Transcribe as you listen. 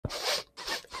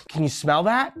Can you smell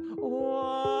that?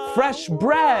 Fresh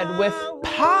bread with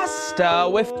pasta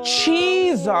with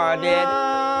cheese on it.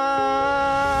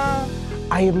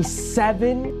 I am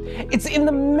 7. It's in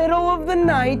the middle of the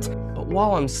night, but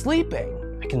while I'm sleeping,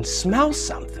 I can smell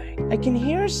something. I can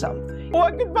hear something.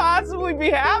 What could possibly be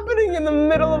happening in the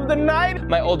middle of the night?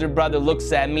 My older brother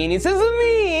looks at me and he says,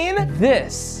 Amin,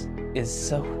 this is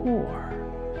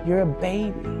sahur. You're a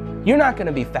baby. You're not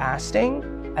gonna be fasting.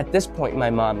 At this point, my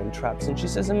mom interrupts and she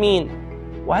says, Amin,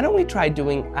 why don't we try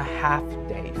doing a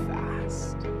half-day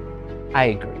fast? I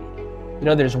agree. You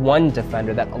know, there's one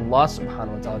defender that Allah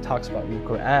subhanahu wa ta'ala talks about in the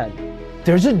Quran.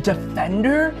 There's a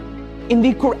defender in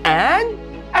the Quran?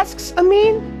 Asks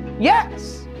Amin.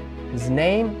 Yes. His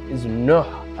name is Nuh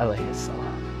alayhi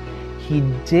salam. He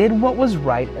did what was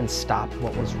right and stopped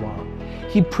what was wrong.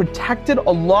 He protected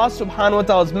Allah subhanahu wa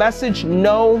ta'ala's message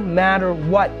no matter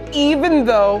what, even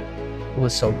though it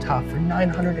was so tough for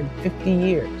 950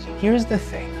 years. Here's the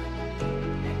thing.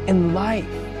 In life,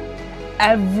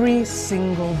 every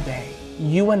single day,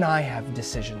 you and I have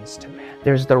decisions to make.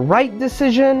 There's the right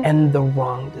decision and the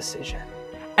wrong decision.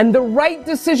 And the right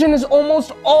decision is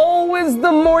almost always the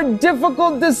more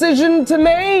difficult decision to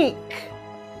make.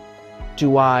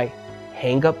 Do I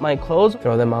hang up my clothes,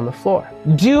 throw them on the floor?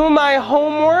 Do my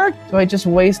homework? Do I just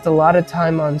waste a lot of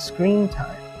time on screen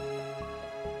time?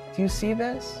 Do you see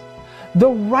this? The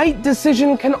right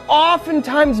decision can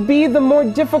oftentimes be the more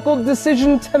difficult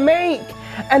decision to make.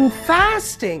 And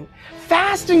fasting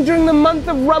during the month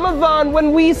of Ramadan,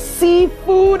 when we see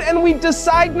food and we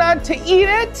decide not to eat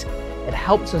it, it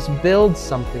helps us build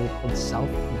something called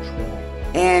self-control.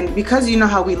 And because you know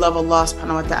how we love Allah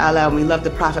subhanahu wa ta'ala and we love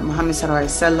the Prophet Muhammad sallallahu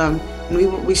alaihi wasallam,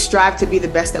 and we strive to be the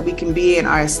best that we can be in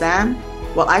our Islam,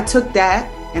 well, I took that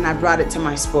and I brought it to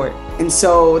my sport. And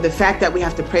so the fact that we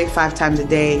have to pray 5 times a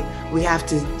day,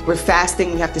 we're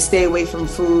fasting, we have to stay away from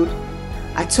food.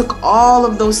 I took all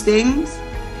of those things,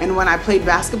 and when I played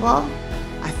basketball,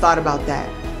 I thought about that.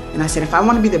 And I said, if I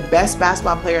want to be the best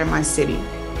basketball player in my city,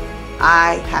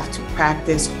 I have to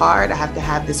practice hard. I have to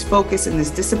have this focus and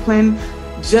this discipline,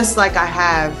 just like I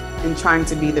have in trying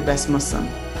to be the best Muslim.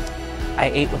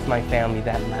 I ate with my family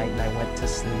that night and I went to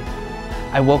sleep.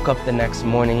 I woke up the next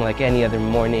morning like any other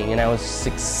morning and I was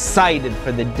excited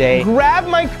for the day. Grabbed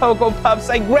my Cocoa Puffs,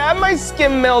 I grabbed my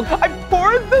skim milk, I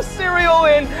poured the cereal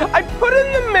in, I put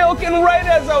in the milk, and right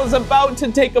as I was about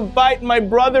to take a bite, my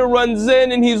brother runs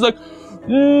in and he's like,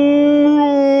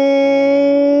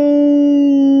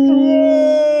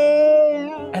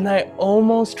 and I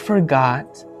almost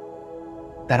forgot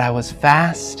that I was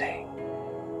fasting.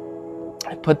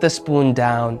 I put the spoon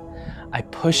down, I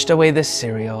pushed away the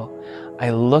cereal, I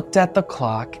looked at the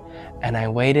clock, and I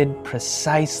waited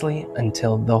precisely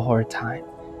until dhuhr time.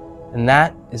 And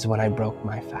that is when I broke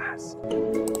my fast.